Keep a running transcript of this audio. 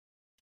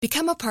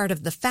Become a part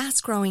of the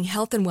fast-growing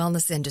health and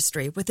wellness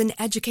industry with an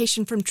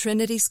education from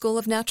Trinity School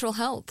of Natural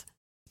Health.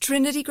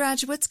 Trinity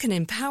graduates can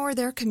empower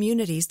their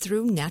communities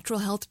through natural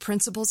health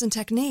principles and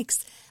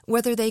techniques,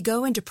 whether they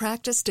go into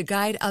practice to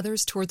guide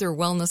others toward their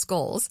wellness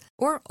goals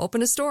or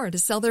open a store to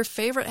sell their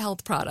favorite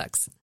health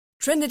products.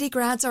 Trinity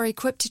grads are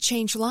equipped to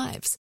change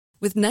lives.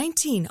 With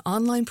 19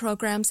 online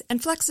programs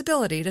and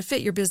flexibility to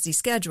fit your busy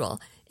schedule,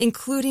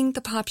 including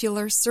the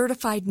popular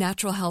Certified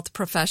Natural Health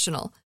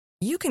Professional,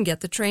 you can get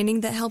the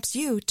training that helps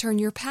you turn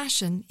your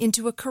passion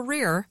into a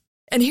career.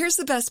 And here's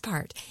the best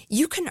part.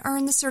 You can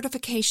earn the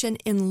certification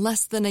in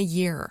less than a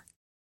year.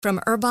 From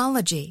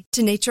herbology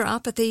to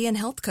naturopathy and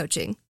health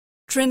coaching,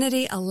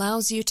 Trinity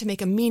allows you to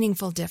make a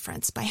meaningful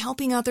difference by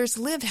helping others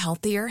live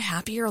healthier,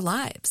 happier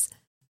lives.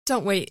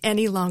 Don't wait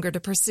any longer to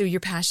pursue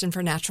your passion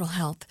for natural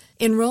health.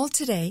 Enroll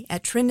today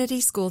at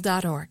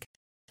trinityschool.org.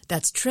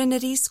 That's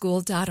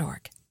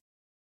trinityschool.org.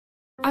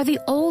 Are the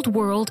old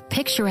world,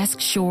 picturesque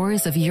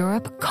shores of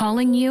Europe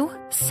calling you?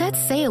 Set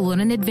sail on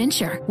an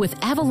adventure with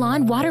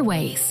Avalon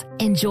Waterways.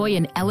 Enjoy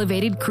an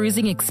elevated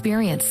cruising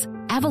experience.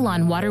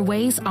 Avalon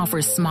Waterways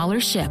offers smaller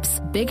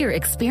ships, bigger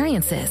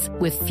experiences,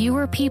 with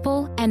fewer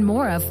people and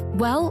more of,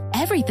 well,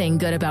 everything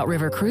good about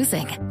river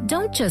cruising.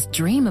 Don't just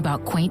dream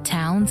about quaint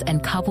towns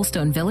and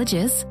cobblestone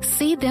villages.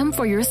 See them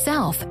for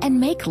yourself and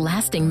make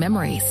lasting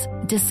memories.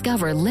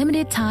 Discover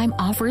limited time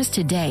offers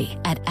today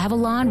at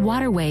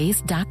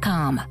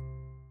avalonwaterways.com.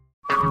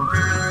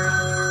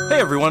 Hey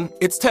everyone,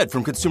 it's Ted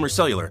from Consumer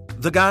Cellular,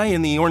 the guy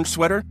in the orange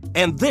sweater,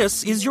 and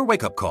this is your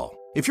wake-up call.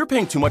 If you're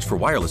paying too much for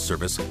wireless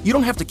service, you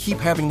don't have to keep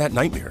having that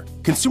nightmare.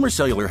 Consumer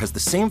Cellular has the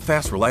same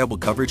fast, reliable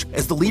coverage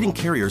as the leading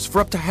carriers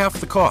for up to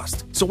half the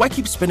cost. So why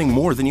keep spending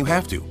more than you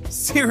have to?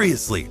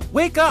 Seriously,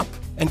 wake up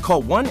and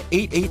call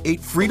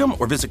 1-888-FREEDOM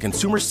or visit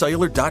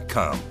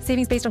consumercellular.com.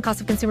 Savings based on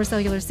cost of Consumer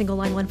Cellular single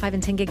line 1, 5,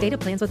 and 10 gig data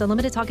plans with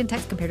unlimited talk and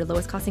text compared to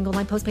lowest cost single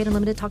line postpaid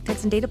unlimited talk,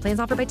 text, and data plans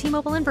offered by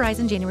T-Mobile and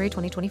Verizon January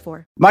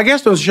 2024. My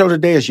guest on the show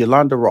today is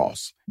Yolanda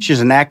Ross.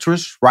 She's an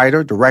actress,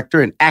 writer,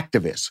 director, and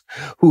activist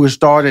who has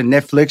starred in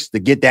Netflix The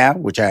Get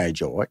Down, which I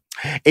enjoyed,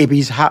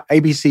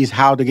 ABC's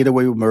How to Get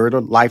Away with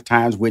Murder,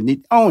 Lifetime's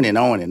Whitney, on and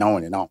on and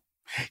on and on.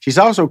 She's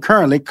also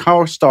currently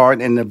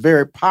co-starred in the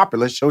very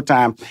popular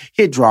Showtime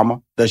hit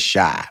drama, The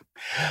Chi.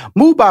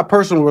 Moved by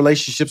personal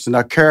relationships and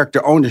her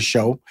character on the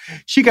show,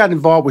 she got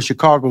involved with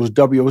Chicago's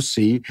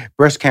WOC,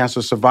 breast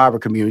cancer survivor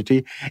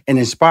community, and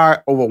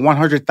inspired over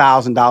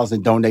 $100,000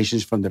 in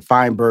donations from the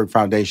Feinberg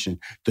Foundation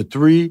to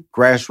 3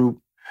 grassroots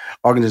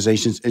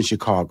organizations in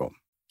Chicago.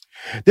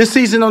 This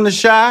season on The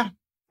Chi,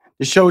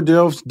 the show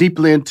delves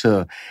deeply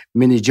into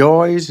many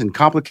joys and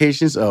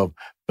complications of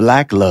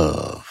Black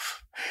love.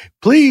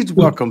 Please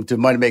welcome to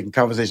Money Making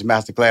Conversation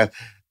Masterclass,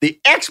 the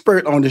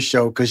expert on the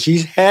show, because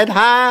she's had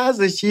highs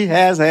and she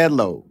has had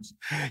lows,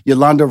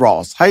 Yolanda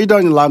Ross. How you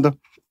doing, Yolanda?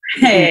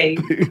 Hey,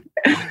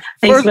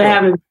 thanks for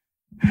having me.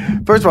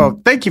 First of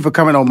all, thank you for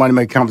coming on Money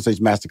Making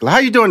Conversation Masterclass. How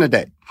you doing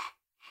today?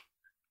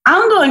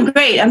 I'm doing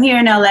great. I'm here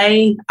in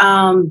LA,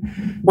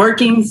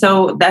 working,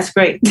 so that's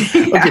great.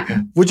 Okay,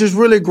 which is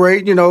really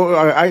great. You know,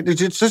 I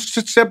just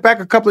step back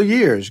a couple of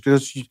years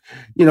because, you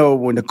know,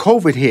 when the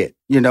COVID hit,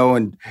 you know,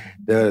 and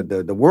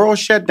the world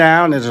shut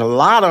down, there's a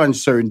lot of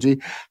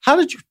uncertainty. How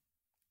did you?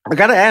 I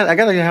gotta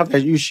have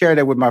you share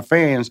that with my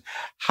fans.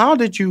 How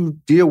did you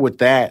deal with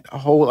that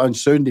whole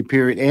uncertainty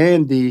period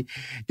and the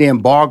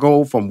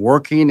embargo from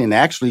working and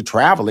actually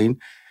traveling?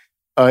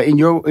 In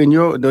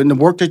the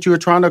work that you were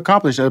trying to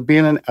accomplish,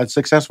 being a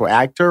successful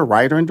actor,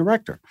 writer, and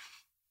director?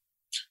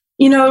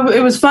 You know, it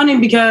was funny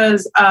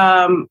because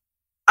I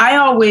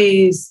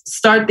always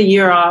start the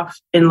year off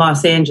in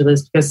Los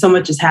Angeles because so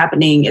much is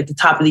happening at the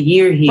top of the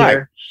year here.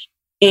 Right.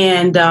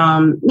 And,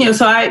 you know,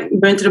 so I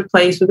rented a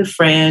place with a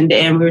friend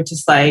and we were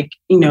just like,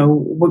 you know,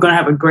 we're going to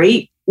have a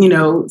great, you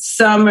know,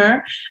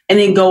 summer and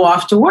then go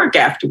off to work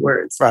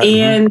afterwards. Right.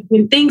 And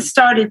when things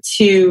started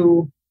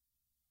to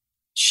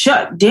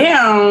shut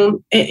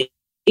down,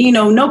 you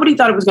know, nobody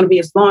thought it was going to be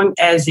as long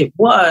as it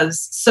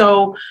was.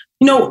 So,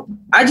 you know,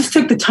 I just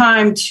took the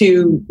time to,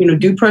 you know,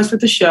 do press with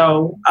the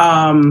show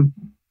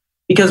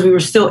because we were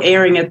still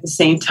airing at the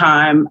same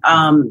time.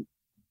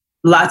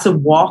 Lots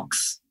of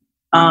walks,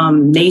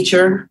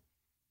 nature.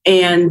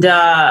 And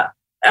I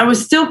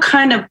was still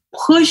kind of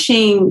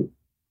pushing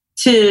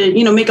to,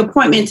 you know, make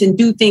appointments and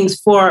do things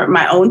for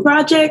my own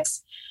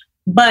projects.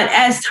 But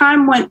as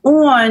time went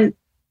on,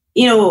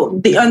 you know,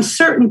 the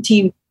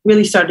uncertainty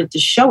really started to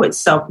show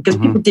itself because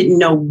people didn't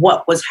know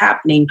what was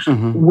happening,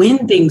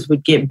 when things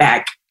would get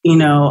back, you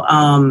know,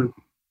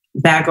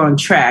 back on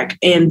track,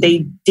 and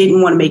they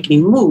didn't want to make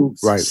any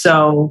moves. Right.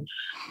 So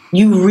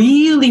you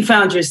really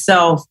found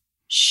yourself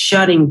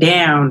shutting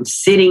down,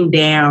 sitting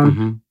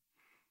down,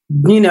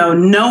 you know,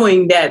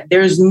 knowing that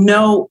there's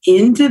no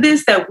end to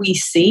this that we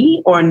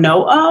see or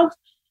know of.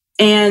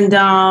 And,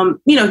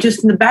 you know,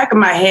 just in the back of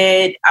my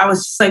head, I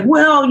was just like,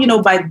 well, you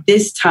know, by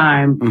this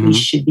time, we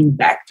should be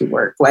back to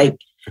work. Like,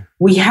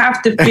 we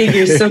have to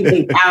figure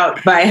something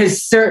out by a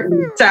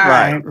certain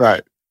time.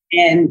 Right.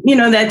 And, you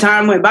know, that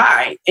time went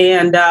by.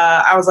 And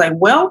I was like,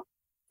 well,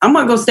 I'm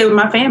going to go stay with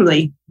my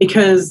family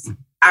because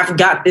I've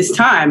got this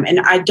time, and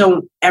I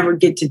don't ever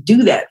get to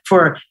do that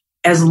for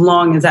as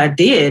long as I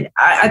did.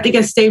 I think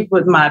I stayed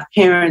with my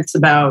parents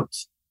about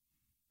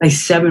like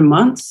 7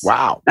 months.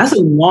 Wow. That's a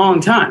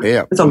long time.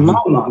 Yeah. It's a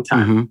long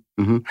time.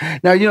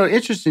 Now,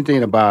 interesting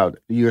thing about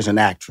you as an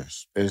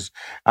actress is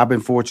I've been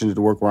fortunate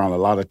to work around a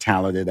lot of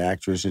talented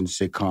actors in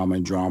sitcom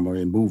and drama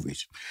and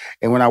movies.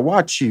 And when I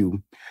watch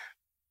you,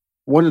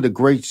 one of the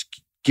great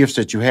gifts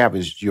that you have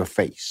is your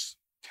face.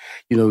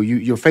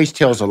 Your face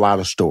tells a lot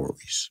of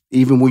stories,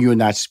 even when you're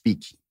not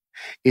speaking.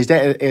 Is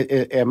that,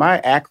 am I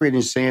accurate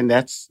in saying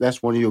that's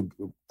one of your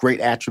great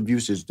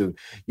attributes is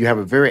you have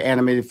a very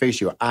animated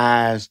face, your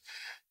eyes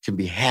can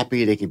be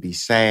happy, they can be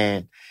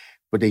sad,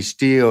 but they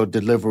still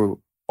deliver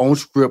on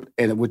script,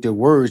 and with their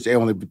words, they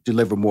only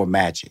deliver more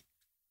magic.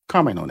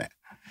 Comment on that.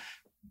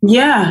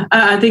 Yeah,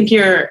 I think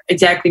you're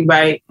exactly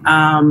right.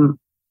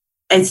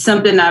 It's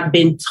something I've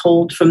been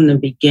told from the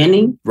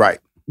beginning. Right.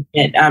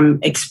 That I'm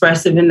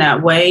expressive in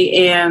that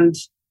way. And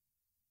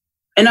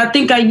I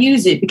think I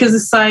use it because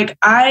it's like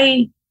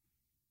I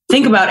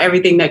think about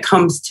everything that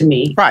comes to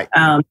me, right?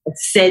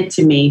 Said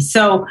to me.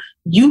 So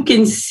you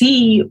can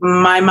see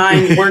my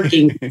mind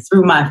working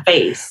through my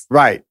face.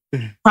 Right.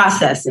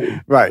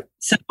 Processing. Right.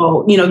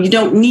 So, you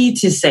don't need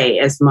to say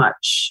as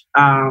much.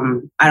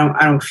 I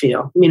don't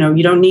feel,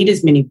 you don't need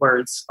as many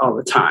words all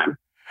the time.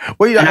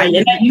 Well, I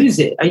use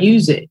it. I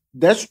use it.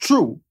 That's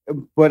true.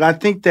 But I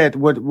think that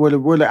what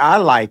I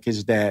like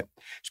is that,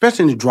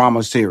 especially in the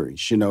drama series,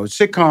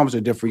 sitcoms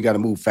are different. You got to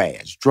move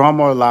fast.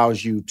 Drama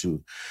allows you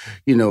to,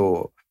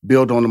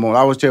 build on the moment.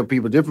 I always tell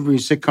people the difference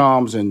between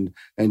sitcoms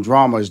and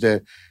drama is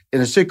that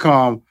in a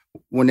sitcom,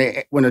 when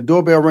the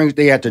doorbell rings,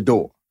 they at the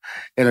door.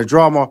 In a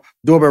drama,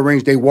 doorbell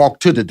rings, they walk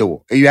to the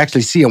door. And you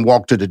actually see them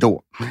walk to the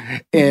door.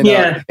 And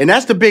and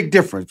that's the big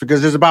difference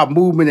because it's about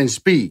movement and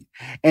speed.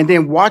 And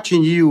then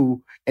watching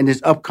you in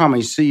this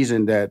upcoming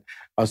season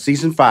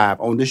season 5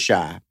 on The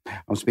Chi.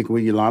 I'm speaking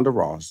with Yolanda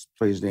Ross,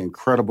 plays the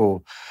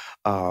incredible.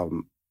 I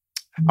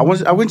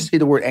wouldn't say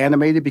the word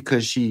animated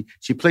because she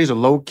plays a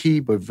low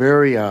key but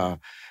very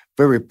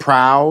very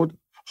proud,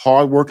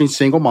 hardworking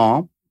single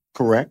mom,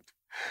 correct,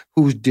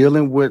 who's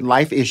dealing with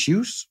life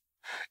issues,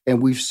 and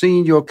we've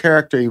seen your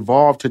character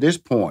evolve to this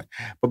point.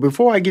 But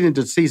before I get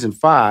into season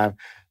 5,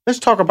 let's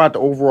talk about the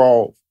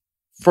overall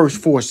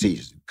first 4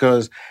 seasons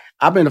because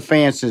I've been a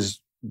fan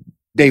since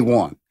day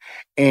one.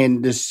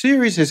 And the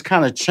series has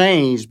kind of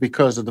changed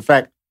because of the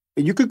fact,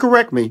 you could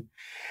correct me,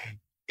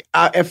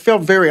 it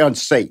felt very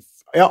unsafe.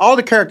 All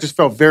the characters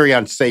felt very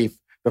unsafe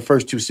the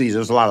first 2 seasons. There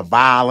was a lot of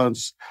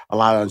violence, a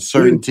lot of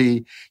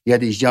uncertainty. You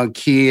had these young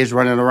kids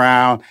running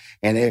around,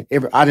 and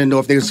I didn't know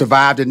if they would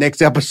survive the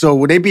next episode.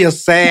 Would they be a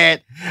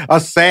sad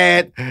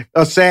testament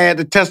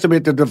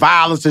to the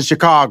violence in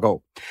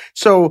Chicago?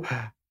 So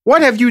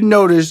what have you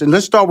noticed, and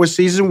let's start with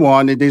season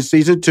 1, and then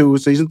season 2,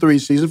 season 3,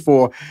 season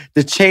 4,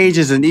 the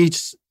changes in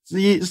each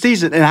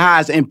season and how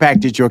it's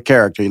impacted your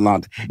character,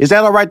 Yolanda? Is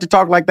that all right to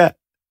talk like that?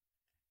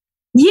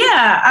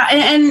 Yeah.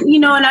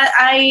 And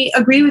I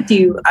agree with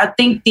you. I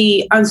think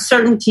the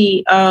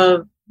uncertainty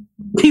of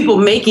people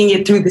making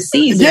it through the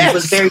season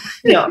was very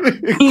real.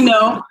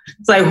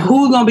 It's like,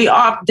 who's going to be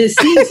off this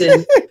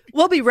season?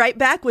 We'll be right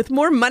back with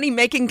more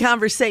Money-Making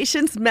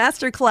Conversations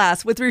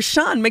Masterclass with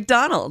Rushion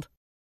McDonald.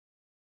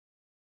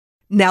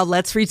 Now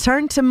let's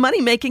return to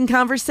Money-Making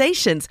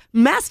Conversations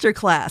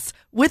Masterclass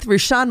with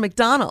Rushion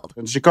McDonald.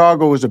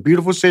 Chicago is a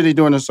beautiful city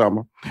during the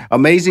summer,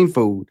 amazing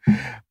food.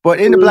 But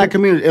in the Black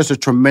community, there's a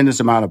tremendous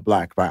amount of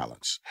Black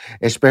violence,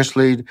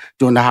 especially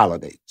during the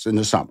holidays in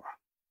the summer.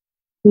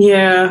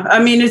 Yeah,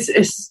 I mean,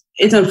 it's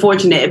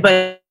unfortunate,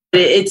 but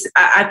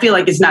I feel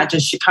like it's not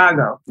just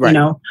Chicago,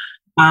 right.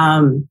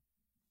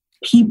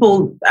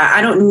 People,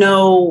 I don't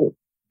know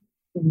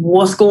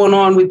what's going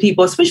on with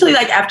people, especially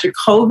like after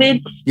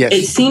COVID. Yes.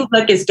 It seems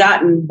like it's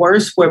gotten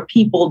worse where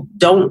people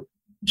don't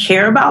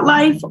care about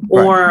life,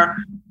 or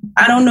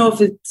I don't know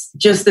if it's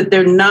just that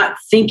they're not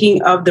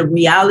thinking of the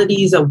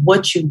realities of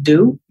what you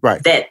do.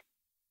 Right.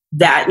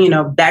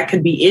 That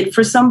could be it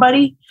for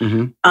somebody.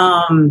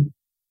 Mm-hmm.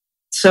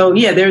 So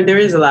yeah, there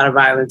is a lot of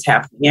violence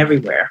happening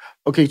everywhere.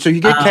 Okay, so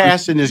you get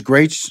cast in this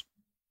great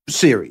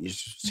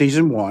series,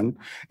 season 1,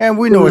 and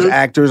we know as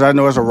actors, I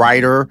know as a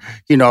writer,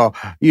 you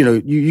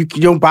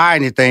don't buy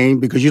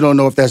anything because you don't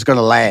know if that's going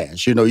to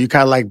last. You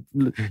kind of like,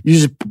 you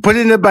just put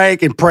it in the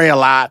bank and pray a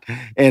lot,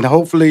 and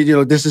hopefully,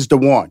 this is the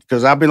one.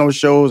 Because I've been on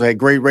shows, had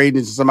great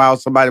ratings, and somehow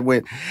somebody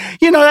went,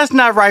 that's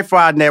not right for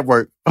our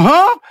network.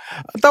 Huh?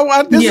 I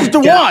thought this is the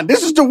one.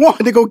 This is the one.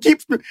 They're going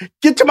to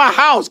get to my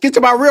house, get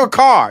to my real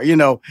car,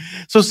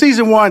 So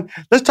season 1,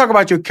 let's talk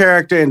about your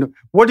character and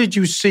what did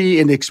you see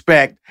and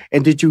expect?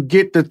 And did you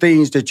get the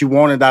things that you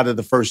wanted out of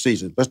the first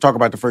season? Let's talk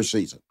about the first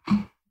season.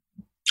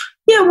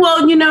 Yeah,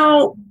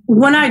 well,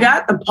 when I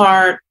got the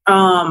part,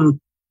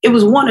 it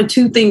was 1 or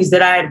 2 things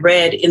that I had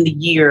read in the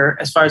year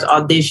as far as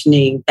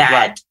auditioning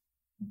that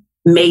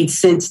made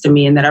sense to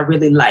me and that I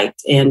really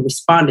liked and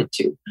responded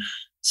to.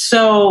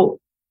 So,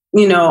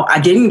 I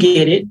didn't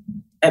get it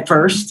at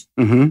first.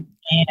 Mm-hmm.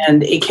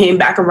 And it came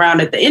back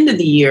around at the end of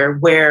the year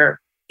where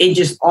it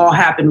just all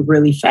happened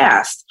really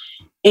fast.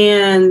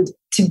 And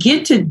to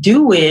get to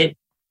do it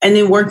and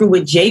then working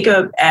with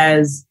Jacob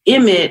as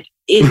Emmett,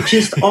 it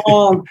just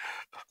all...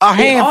 A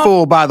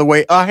handful, by the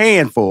way, a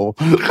handful.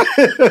 2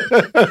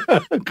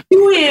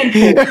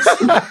 handfuls.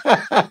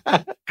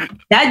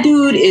 That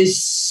dude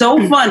is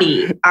so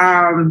funny.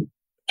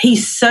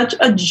 He's such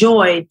a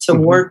joy to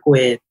work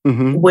with,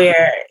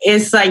 where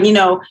it's like, you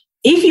know,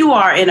 if you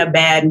are in a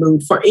bad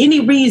mood for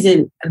any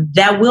reason,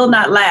 that will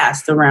not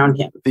last around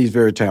him. He's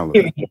very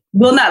talented.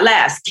 Will not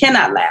last,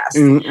 cannot last.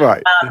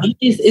 Right.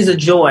 He is a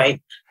joy.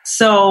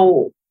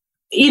 So,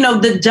 you know,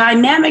 the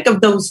dynamic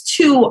of those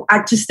two,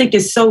 I just think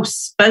is so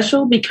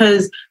special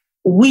because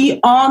we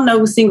all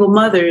know single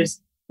mothers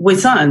with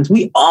sons.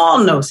 We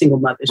all know single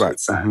mothers with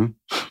sons.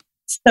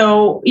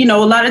 So, you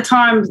know, a lot of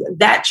times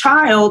that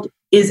child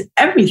is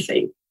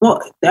everything.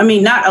 Well, I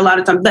mean, not a lot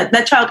of times,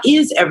 that child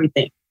is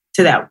everything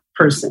to that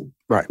person.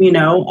 Right. You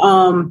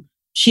know,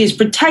 she is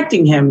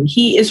protecting him.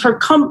 He is her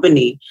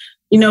company.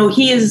 You know,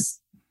 he is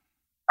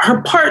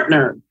her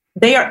partner.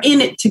 They are in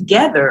it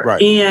together.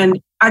 Right.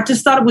 And I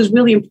just thought it was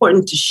really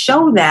important to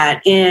show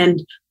that.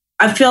 And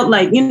I felt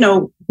like, you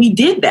know, we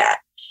did that.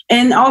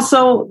 And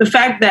also the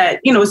fact that,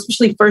 you know,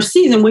 especially first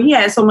season where he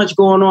had so much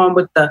going on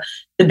with the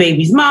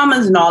baby's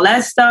mamas and all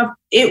that stuff,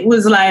 it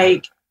was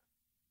like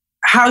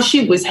how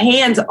she was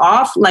hands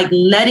off, like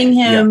letting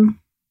him,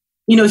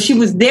 you know, she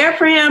was there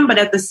for him, but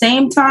at the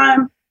same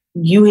time,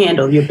 you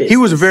handle your business. He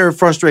was a very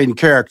frustrating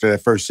character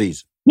that first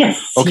season.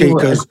 Yes. Okay,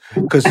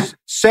 because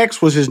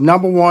sex was his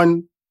number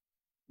one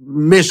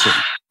mission.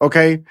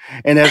 Okay,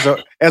 and as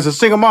a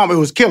single mom, it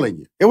was killing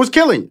you. It was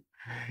killing you.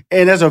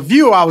 And as a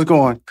viewer, I was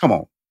going, "Come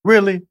on,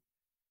 really,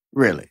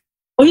 really."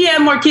 Well, he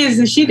had more kids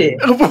than she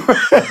did.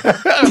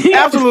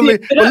 Absolutely,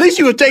 but at least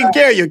you were taking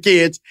care of your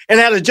kids and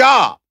had a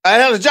job. I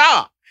had a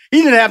job.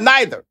 He didn't have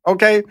neither.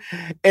 Okay,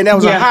 and that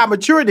was a high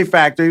maturity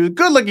factor. He was a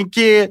good-looking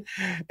kid.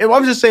 And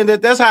I'm just saying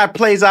that's how it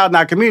plays out in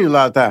our community a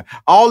lot of time.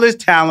 All this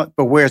talent,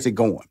 but where's it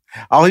going?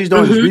 All he's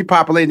doing is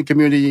repopulating the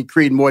community and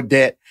creating more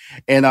debt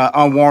and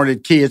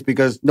unwarranted kids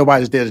because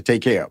nobody's there to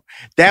take care of.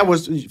 That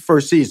was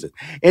first season.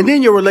 And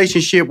then your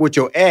relationship with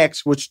your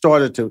ex, which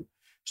started to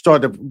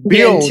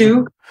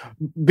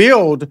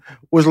build,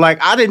 was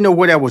like, I didn't know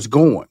where that was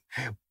going.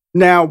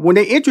 Now, when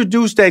they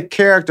introduced that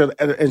character,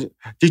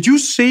 did you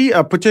see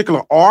a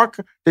particular arc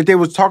that they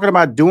was talking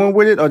about doing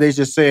with it? Or they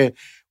just said,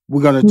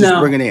 we're going to just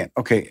bring it in?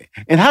 Okay.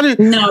 And how did...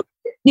 No,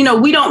 you know,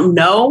 we don't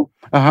know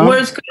where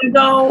it's going to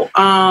go.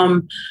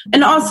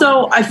 And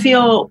also, I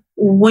feel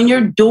when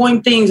you're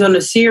doing things on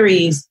a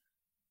series,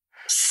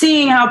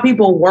 seeing how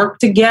people work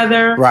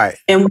together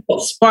and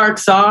what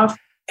sparks off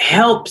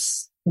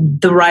helps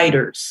the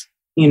writers,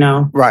 you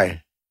know? Right.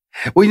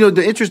 Well, you know,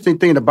 the interesting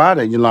thing about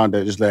it, Yolanda,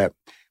 is that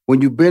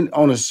when you've been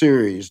on a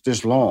series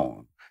this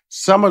long,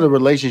 some of the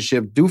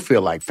relationships do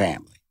feel like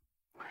family.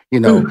 You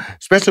know,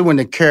 especially when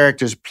the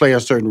characters play a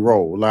certain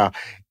role. Now,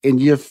 in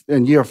year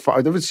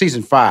 5, there was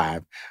season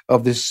 5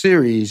 of this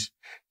series.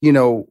 You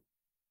know,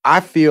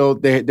 I feel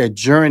that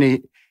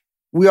journey.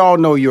 We all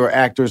know you're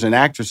actors and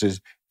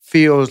actresses.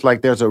 Feels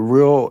like there's a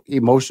real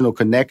emotional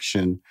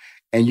connection,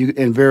 and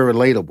very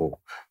relatable.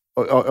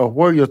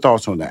 What are your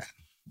thoughts on that?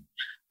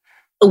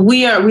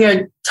 We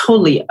are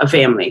totally a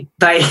family.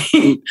 Like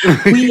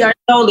we are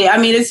totally. I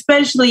mean,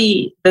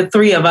 especially the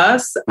three of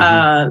us,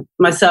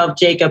 myself,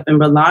 Jacob, and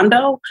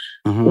Rolando.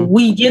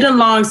 We get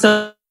along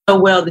so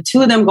well. The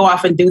two of them go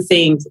off and do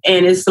things,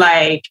 and it's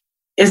like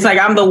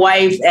I'm the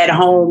wife at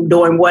home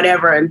doing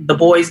whatever, and the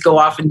boys go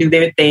off and do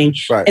their thing,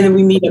 and then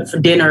we meet up for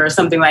dinner or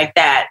something like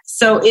that.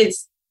 So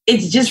it's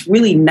just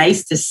really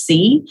nice to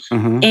see,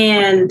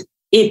 and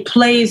it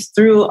plays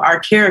through our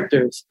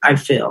characters. I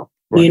feel,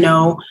 you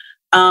know.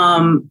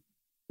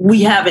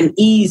 We have an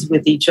ease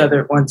with each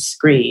other on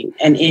screen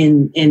and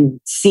in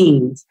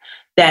scenes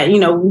that, you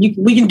know,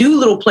 we can do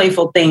little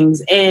playful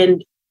things,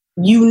 and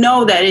you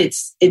know that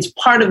it's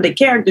part of the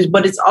characters,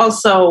 but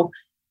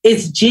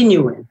it's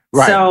genuine.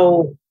 Right.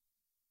 So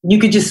you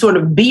could just sort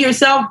of be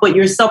yourself, but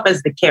yourself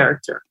as the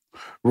character.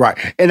 Right.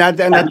 And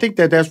I think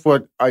that's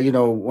what, you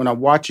know, when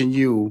I'm watching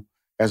you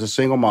as a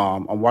single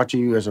mom, I'm watching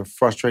you as a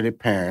frustrated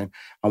parent,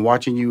 I'm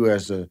watching you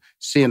as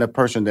seeing a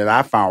person that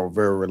I found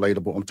very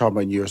relatable. I'm talking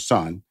about your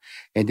son.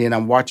 And then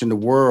I'm watching the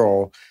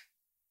world,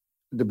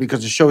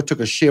 because the show took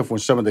a shift when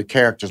some of the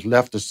characters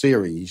left the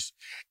series.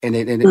 And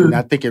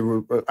I think it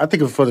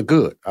was for the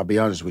good, I'll be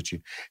honest with you,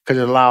 because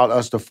it allowed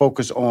us to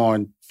focus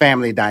on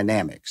family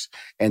dynamics.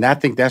 And I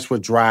think that's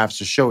what drives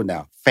the show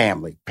now,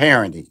 family,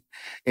 parenting.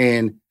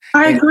 And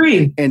I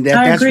agree. And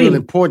that's really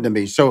important to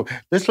me. So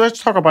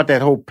let's talk about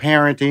that whole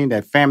parenting,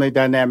 that family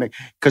dynamic,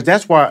 because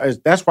that's why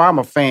I'm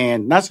a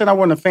fan. Not saying I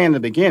wasn't a fan in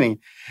the beginning,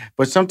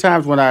 but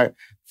sometimes when I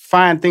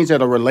find things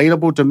that are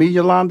relatable to me,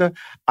 Yolanda,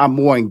 I'm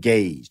more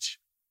engaged.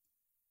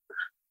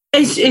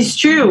 It's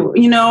true.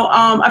 You know,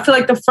 I feel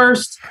like the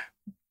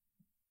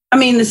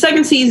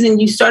second season,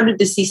 you started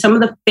to see some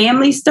of the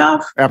family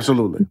stuff.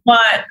 Absolutely.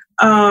 But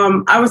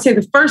I would say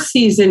the first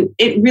season,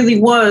 it really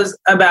was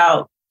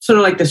about sort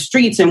of like the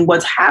streets and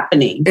what's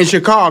happening. In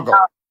Chicago.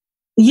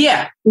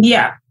 Yeah.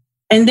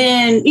 And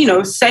then,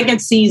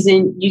 second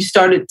season, you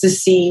started to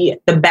see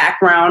the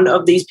background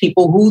of these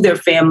people, who their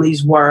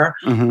families were,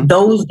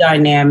 those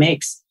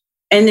dynamics.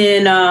 And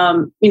then,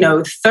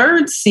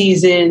 third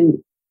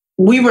season,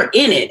 we were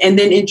in it and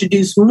then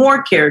introduced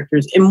more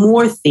characters and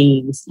more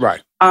themes.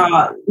 Right.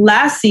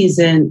 Last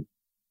season,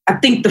 I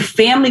think the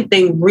family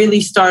thing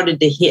really started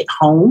to hit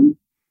home,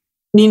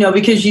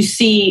 because you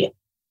see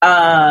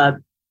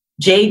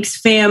Jake's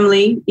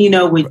family,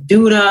 with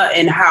Douda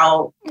and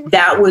how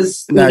that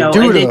was,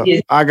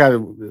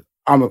 Douda,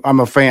 I'm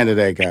a fan of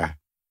that guy.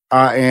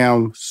 I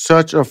am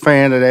such a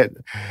fan of that.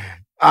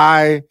 All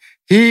I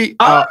can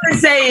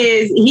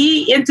say is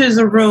he enters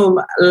a room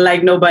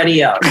like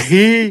nobody else.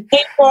 He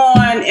came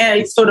on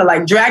and sort of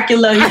like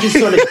Dracula. He just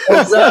sort of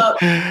shows up.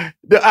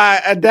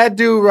 That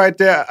dude right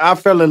there, I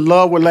fell in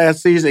love with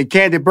last season.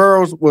 Candy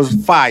Burroughs was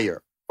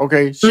fire.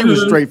 Okay, she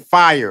was straight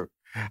fire.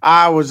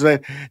 I was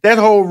that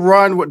whole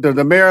run with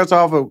the mayor's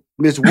office,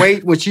 Miss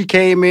Waite, when she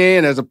came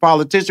in as a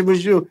politician,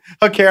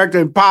 her character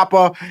and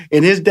Papa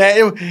and his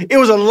dad. It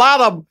was a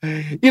lot of,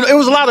 it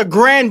was a lot of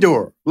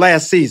grandeur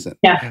last season.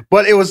 Yeah.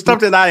 But it was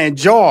something I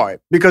enjoyed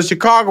because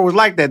Chicago was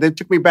like that. They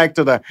took me back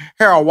to the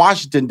Harold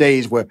Washington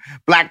days where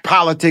black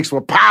politics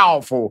were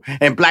powerful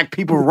and black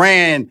people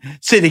ran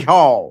City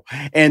Hall.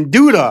 And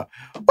Douda,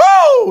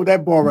 whoa,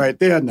 that boy right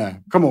there now.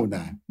 Come on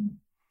now.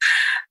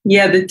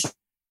 Yeah, the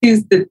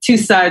two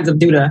sides of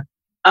Douda.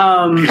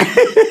 All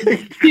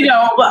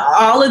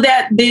of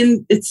that,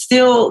 then it's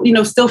still,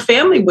 still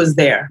family was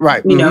there.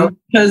 Right.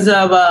 Because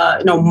of,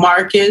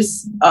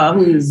 Marcus,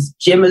 who's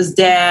Gemma's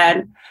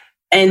dad.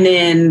 And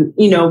then,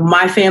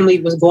 my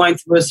family was going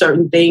through a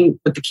certain thing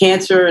with the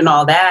cancer and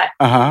all that.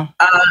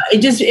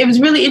 It was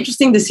really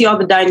interesting to see all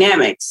the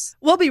dynamics.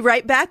 We'll be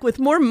right back with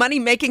more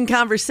Money-Making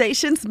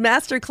Conversations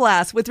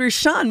Masterclass with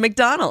Rushion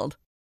McDonald.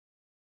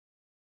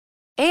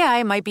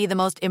 AI might be the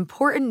most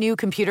important new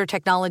computer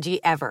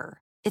technology ever.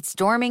 It's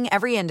storming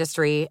every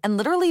industry, and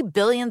literally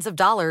billions of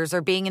dollars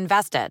are being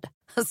invested.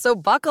 So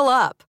buckle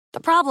up. The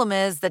problem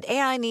is that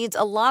AI needs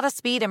a lot of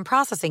speed and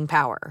processing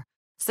power.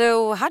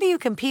 So how do you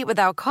compete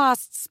without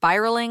costs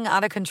spiraling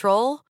out of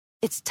control?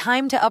 It's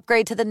time to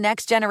upgrade to the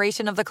next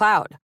generation of the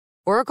cloud,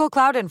 Oracle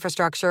Cloud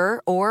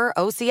Infrastructure, or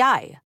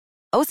OCI.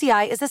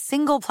 OCI is a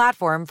single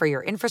platform for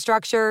your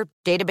infrastructure,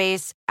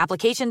 database,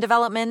 application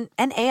development,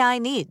 and AI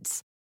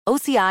needs.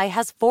 OCI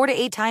has 4 to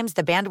 8 times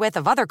the bandwidth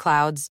of other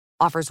clouds,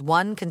 offers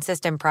one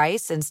consistent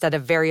price instead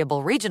of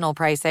variable regional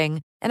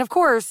pricing, and of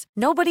course,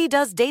 nobody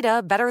does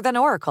data better than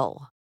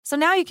Oracle. So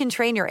now you can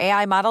train your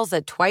AI models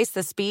at twice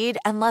the speed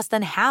and less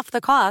than half the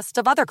cost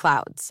of other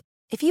clouds.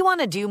 If you want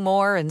to do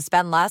more and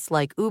spend less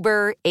like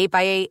Uber,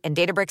 8x8, and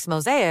Databricks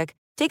Mosaic,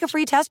 take a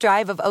free test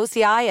drive of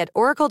OCI at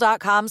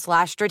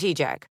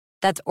oracle.com/strategic.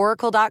 That's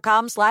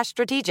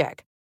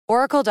oracle.com/strategic.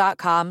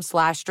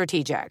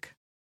 oracle.com/strategic.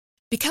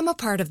 Become a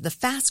part of the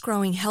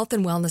fast-growing health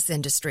and wellness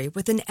industry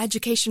with an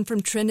education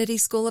from Trinity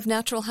School of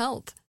Natural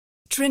Health.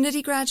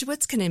 Trinity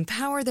graduates can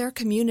empower their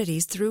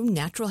communities through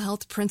natural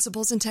health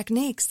principles and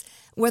techniques,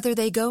 whether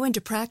they go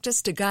into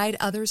practice to guide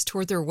others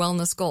toward their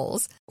wellness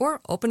goals or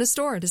open a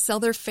store to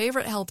sell their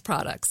favorite health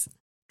products.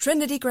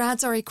 Trinity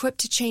grads are equipped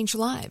to change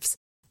lives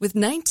with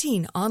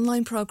 19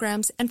 online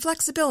programs and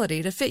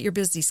flexibility to fit your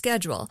busy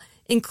schedule,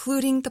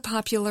 including the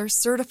popular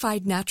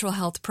Certified Natural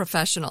Health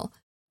Professional.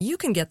 You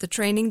can get the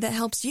training that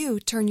helps you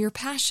turn your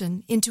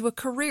passion into a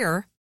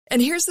career. And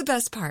here's the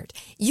best part.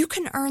 You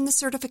can earn the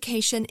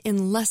certification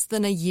in less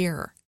than a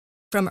year.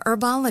 From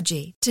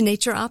herbology to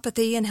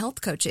naturopathy and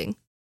health coaching,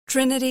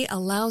 Trinity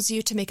allows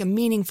you to make a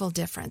meaningful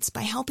difference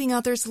by helping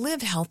others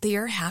live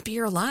healthier,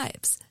 happier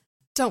lives.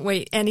 Don't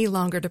wait any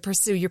longer to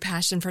pursue your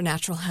passion for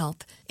natural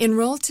health.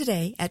 Enroll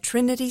today at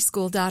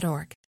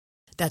trinityschool.org.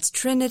 That's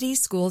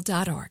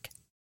trinityschool.org.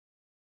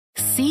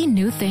 See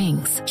new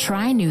things,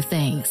 try new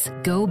things,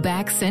 go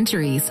back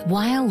centuries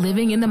while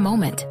living in the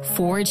moment,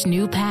 forge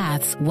new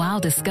paths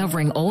while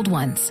discovering old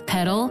ones,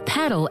 pedal,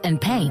 paddle,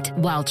 and paint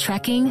while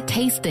trekking,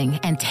 tasting,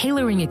 and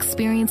tailoring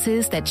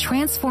experiences that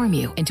transform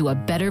you into a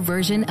better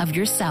version of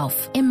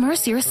yourself.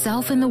 Immerse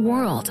yourself in the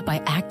world by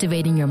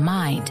activating your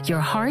mind, your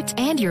heart,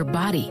 and your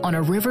body on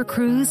a river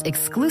cruise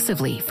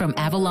exclusively from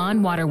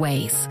Avalon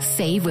Waterways.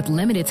 Save with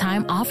limited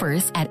time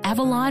offers at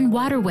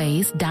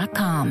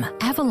avalonwaterways.com.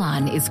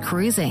 Avalon is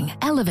cruising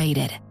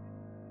elevated.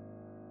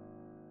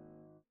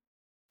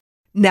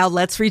 Now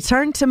let's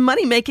return to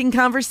Money-Making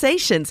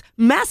Conversations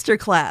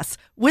Masterclass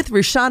with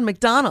Rushion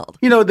McDonald.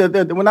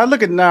 When I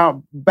look at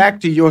now back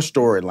to your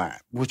storyline,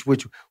 which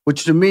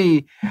to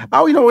me,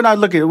 when I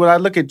look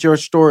at your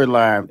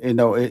storyline,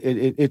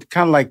 it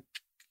kind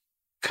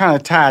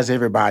of ties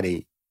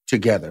everybody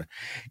together.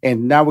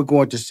 And now we're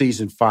going to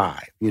season 5,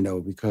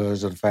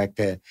 because of the fact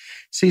that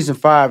season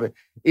 5,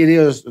 it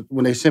is,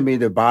 when they sent me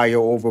the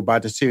bio over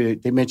about the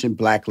series, they mentioned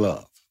Black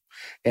love.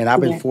 And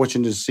I've been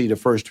fortunate to see the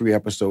first 3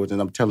 episodes,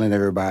 and I'm telling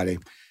everybody,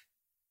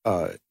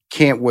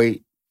 can't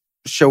wait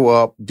show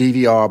up,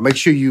 DVR, make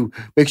sure you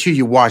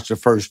watch the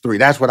first 3.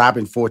 That's what I've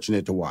been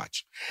fortunate to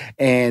watch.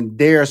 And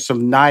there are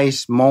some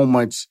nice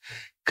moments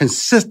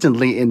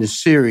consistently in the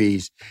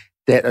series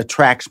that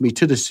attracts me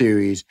to the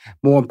series.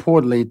 More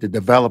importantly, the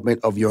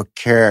development of your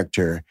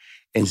character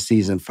in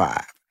season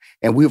 5.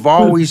 And we've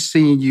always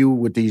seen you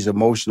with these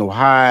emotional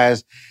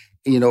highs.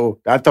 You know,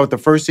 I thought the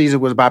first season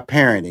was about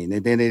parenting,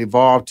 and then it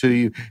evolved to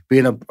you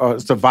being a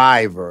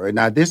survivor. And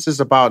now this is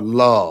about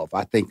love,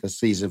 I think, a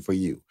season for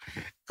you.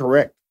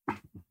 Correct?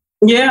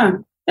 Yeah.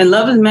 And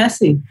love is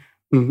messy.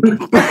 I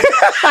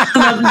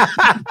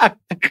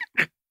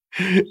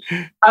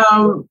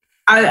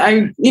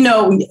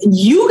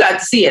you got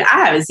to see it.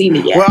 I haven't seen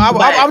it yet. Well,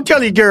 I'm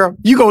telling you, girl,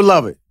 you gonna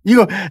love it.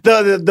 You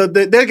go.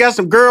 They got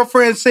some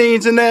girlfriend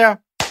scenes in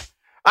there.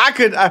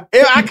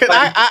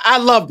 I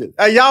loved it.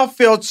 Y'all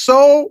felt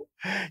so,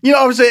 you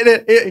know what I'm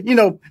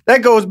saying?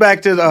 That goes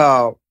back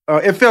to,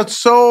 it felt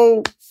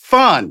so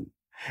fun.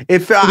 It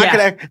felt,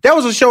 that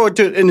was a show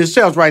in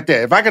itself right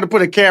there. If I could have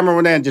put a camera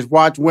on there and just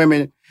watch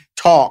women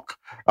talk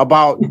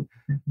about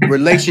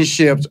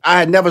relationships, I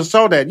had never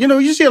saw that. You know,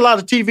 you see a lot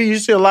of TV, you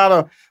see a lot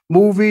of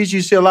movies,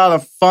 you see a lot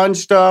of fun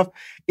stuff.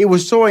 It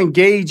was so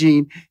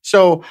engaging.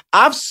 So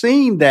I've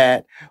seen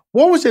that.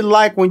 What was it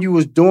like when you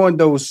was doing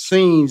those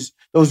scenes,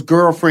 those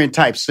girlfriend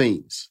type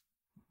scenes?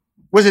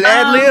 Was it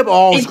ad lib or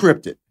all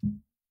scripted?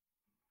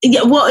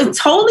 Yeah, well, it's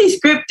totally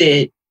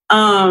scripted.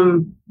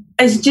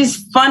 It's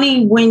just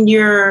funny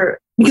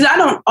because I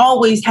don't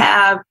always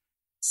have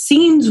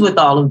scenes with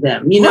all of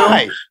them, you know?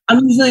 Right.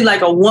 I'm usually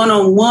like a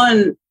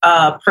one-on-one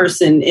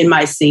person in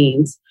my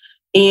scenes.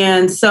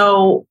 And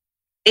so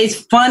it's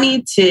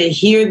funny to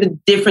hear the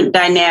different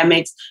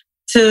dynamics,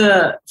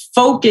 to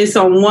focus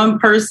on one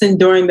person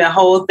during the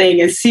whole thing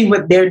and see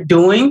what they're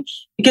doing.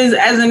 Because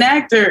as an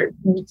actor,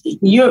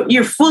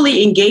 you're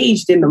fully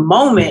engaged in the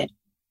moment.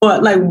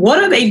 But like,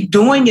 what are they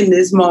doing in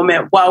this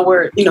moment while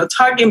we're,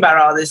 talking about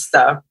all this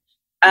stuff?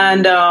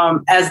 And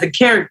as the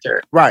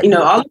character, right?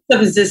 All this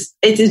stuff is just,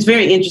 it's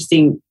very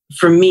interesting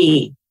for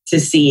me to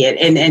see it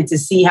and to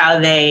see how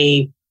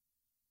they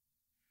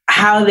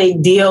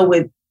deal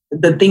with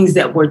the things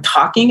that we're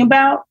talking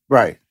about.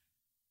 Right.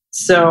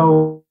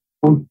 So,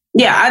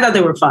 yeah, I thought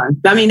they were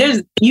fun. I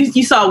mean,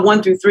 you saw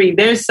 1 through 3.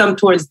 There's some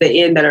towards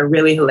the end that are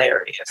really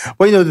hilarious.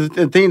 Well,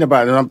 the thing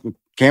about it, I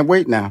can't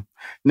wait now.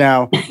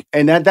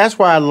 And that's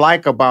why I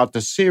like about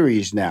the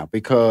series now,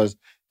 because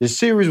the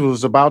series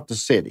was about the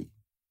city.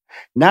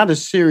 Now the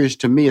series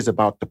to me is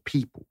about the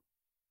people.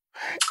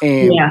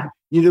 And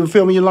you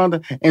feel me,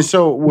 Yolanda? And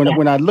so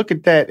when I look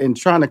at that and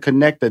trying to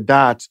connect the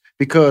dots,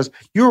 because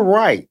you're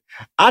right,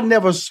 I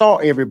never saw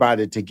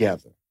everybody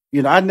together.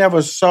 I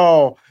never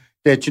saw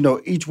that,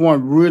 each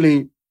one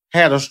really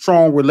had a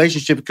strong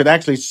relationship, could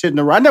actually sit in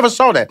the room. I never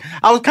saw that.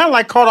 I was kind of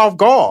like caught off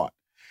guard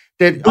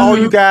that all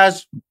you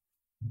guys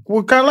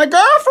were kind of like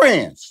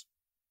girlfriends.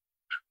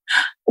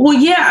 Well,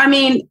 yeah, I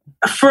mean,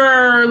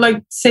 for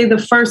like, say the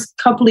first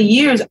couple of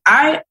years,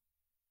 I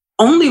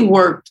only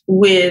worked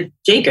with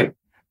Jacob.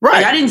 Right.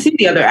 Like, I didn't see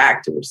the other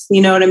actors.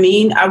 You know what I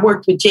mean? I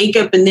worked with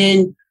Jacob, and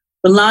then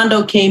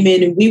Rolando came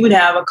in and we would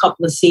have a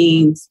couple of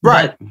scenes.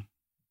 Right. But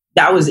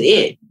that was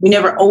it. We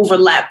never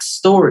overlapped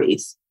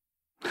stories.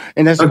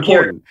 And that's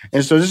important.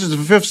 And so this is the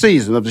 5th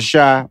season of The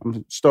Chi.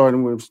 I'm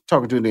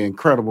talking to the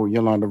incredible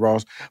Yolanda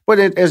Ross. But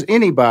as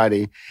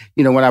anybody,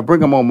 when I bring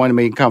them on Money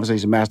Making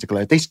Conversation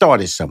Masterclass, they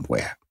started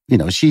somewhere.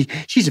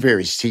 She's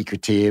very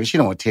secretive. She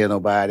don't want to tell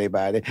nobody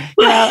about it.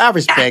 I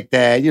respect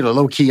that.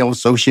 Low key on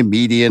social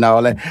media and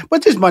all that.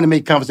 But this Money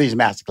Making Conversation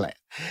Masterclass,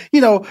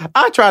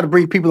 I try to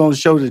bring people on the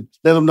show to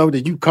let them know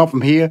that you come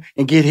from here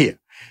and get here.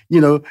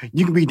 You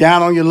can be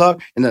down on your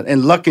luck,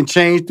 and luck can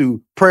change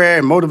through prayer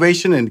and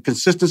motivation and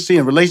consistency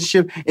and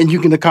relationship, and you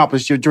can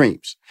accomplish your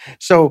dreams.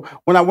 So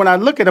when I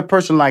look at a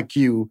person like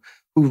you,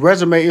 whose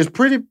resume is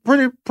pretty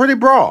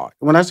broad.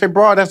 When I say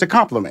broad, that's a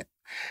compliment.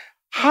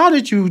 How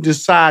did you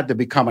decide to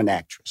become an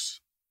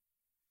actress?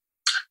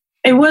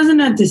 It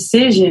wasn't a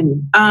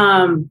decision.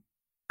 I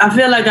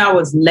feel like I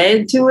was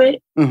led to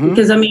it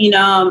because, I mean,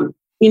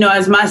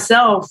 as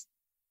myself,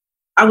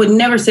 I would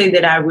never say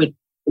that I would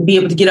be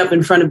able to get up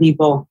in front of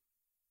people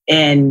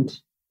and,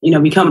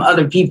 become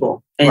other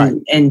people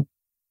and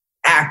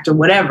act or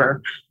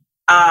whatever.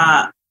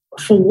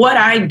 For what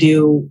I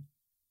do,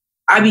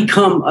 I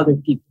become other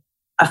people.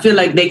 I feel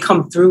like they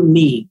come through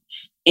me.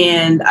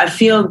 And I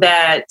feel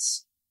that,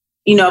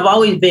 I've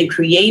always been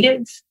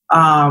creative,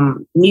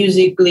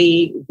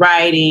 musically,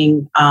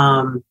 writing,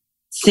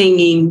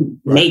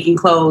 singing, making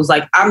clothes.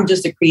 Like, I'm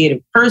just a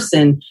creative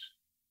person.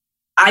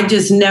 I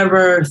just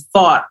never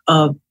thought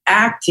of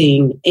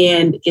acting.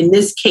 And in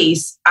this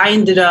case, I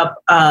ended up,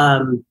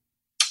 I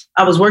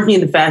was working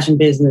in the fashion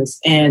business,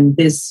 and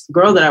this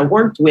girl that I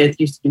worked with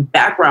used to do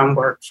background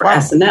work for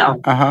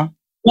SNL. Uh-huh.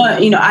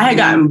 But, I had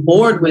gotten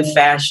bored with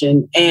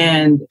fashion,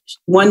 and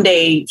one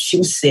day she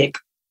was sick,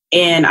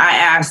 and I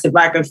asked if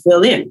I could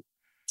fill in.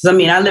 Because,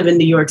 I live in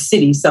New York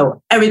City,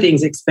 so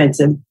everything's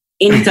expensive.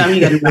 Anytime you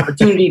get an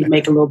opportunity to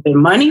make a little bit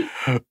of money,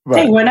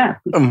 hey, why not?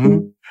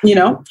 Mm-hmm. you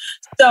know?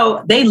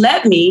 So they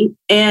let me,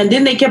 and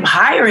then they kept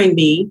hiring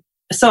me.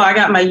 So I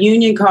got my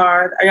union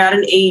card, I got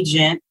an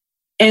agent,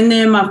 and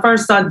then my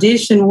first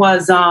audition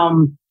was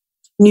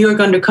New York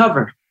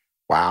Undercover.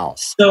 Wow.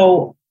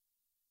 So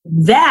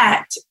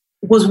that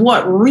was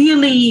what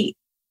really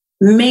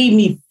made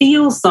me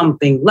feel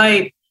something.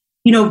 Like,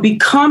 you know,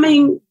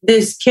 becoming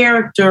this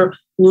character,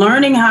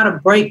 learning how to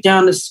break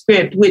down the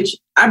script, which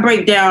I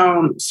break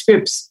down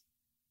scripts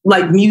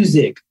like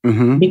music,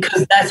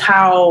 because that's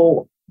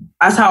how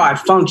I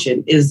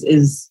function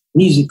is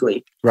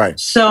musically. Right.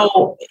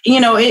 So, you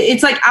know,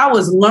 it's like I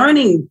was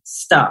learning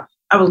stuff.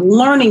 I was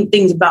learning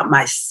things about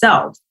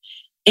myself.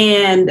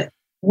 And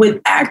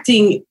with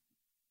acting,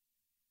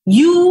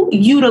 you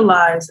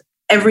utilize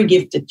every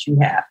gift that you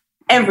have,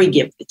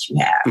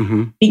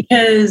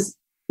 because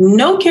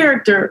no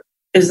character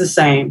is the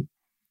same.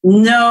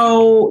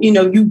 No, you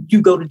know,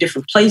 you go to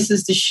different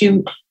places to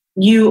shoot.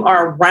 You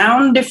are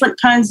around different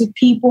kinds of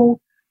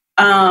people,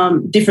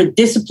 different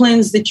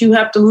disciplines that you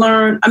have to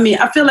learn. I mean,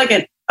 I feel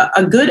like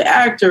a good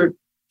actor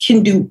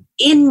can do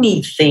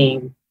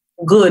anything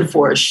good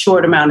for a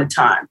short amount of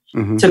time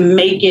to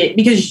make it,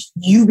 because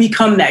you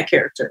become that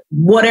character.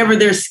 Whatever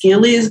their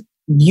skill is,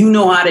 you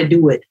know how to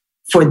do it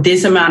for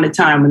this amount of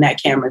time when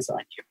that camera's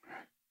on you.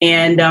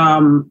 And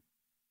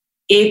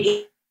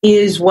it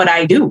is what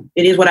I do.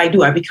 It is what I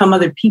do. I become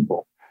other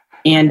people.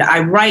 And I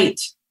write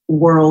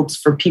worlds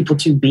for people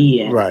to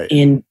be in,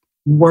 and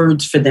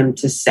words for them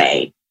to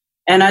say.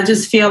 And I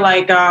just feel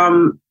like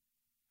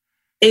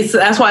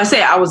that's why I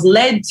say I was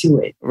led to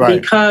it,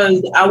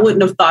 because I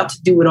wouldn't have thought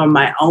to do it on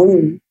my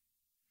own.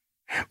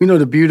 You know,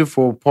 the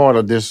beautiful part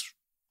of this,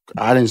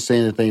 I didn't say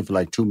anything for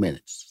like 2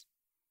 minutes.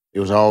 It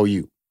was all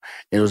you.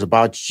 And it was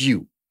about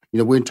you. You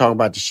know, we weren't talking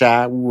about The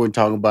Chi. We weren't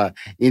talking about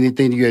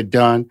anything you had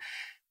done.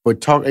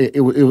 But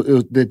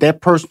that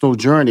personal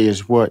journey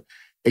is what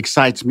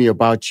excites me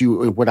about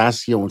you and what I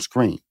see on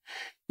screen.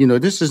 You know,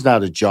 this is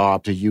not a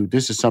job to you.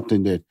 This is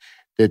something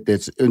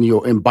that's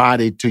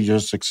embodied to your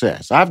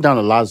success. I've done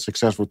a lot of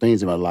successful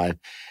things in my life,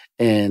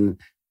 and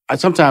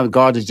sometimes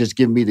God has just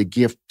given me the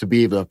gift to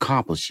be able to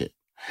accomplish it.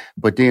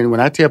 But then when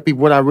I tell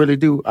people what I really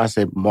do, I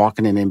say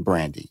marketing and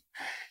branding.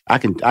 I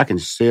can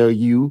sell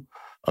you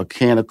a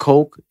can of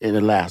Coke in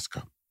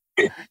Alaska,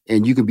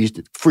 and you can be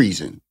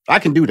freezing. I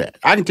can do that.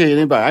 I can tell you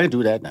anybody, I can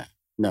do that now.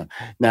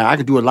 Now I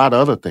can do a lot of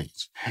other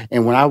things.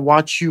 And when I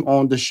watch you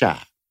on The Chi,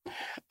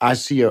 I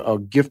see a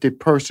gifted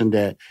person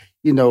that,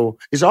 you know,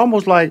 it's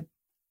almost like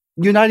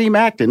you're not even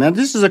acting. Now,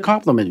 this is a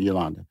compliment,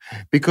 Yolanda,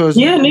 because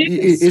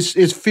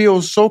it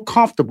feels so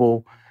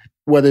comfortable,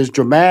 whether it's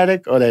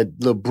dramatic or that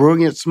little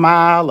brilliant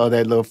smile or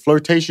that little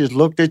flirtatious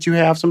look that you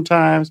have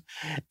sometimes,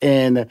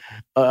 and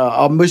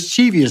a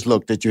mischievous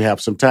look that you have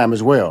sometimes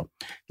as well,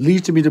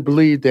 leads me to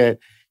believe that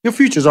your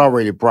future's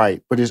already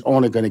bright, but it's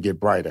only going to get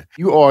brighter.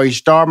 You are a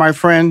star, my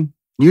friend.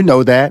 You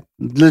know that.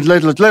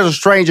 Let a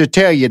stranger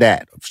tell you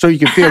that so you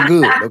can feel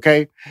good,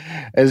 okay?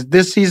 As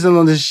this season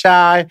on The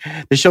Chi,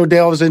 the show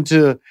delves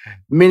into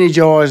many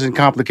joys and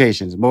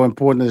complications. More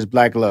important is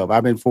Black love.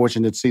 I've been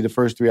fortunate to see the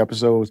first 3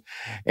 episodes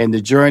and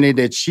the journey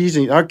that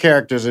her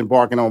character's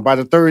embarking on. By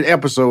the 3rd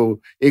episode,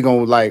 it's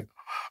going to like,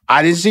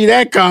 I didn't see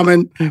that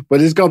coming,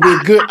 but it's going to be a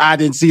good, I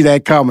didn't see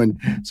that coming.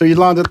 So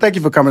Yolanda, thank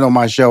you for coming on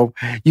my show.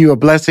 You're a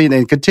blessing,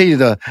 and continue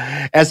to,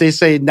 as they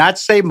say, not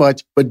say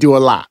much, but do a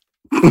lot.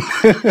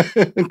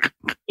 Thank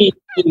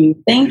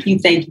you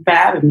for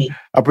having me.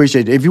 I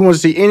appreciate it. If you want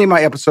to see any of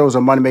my episodes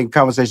on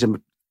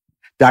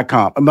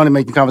moneymakingconversation.com, Money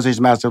Making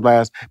Conversation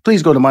Masterclass,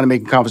 please go to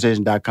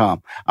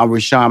moneymakingconversation.com. I'm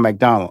Rushion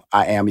McDonald.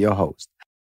 I am your host.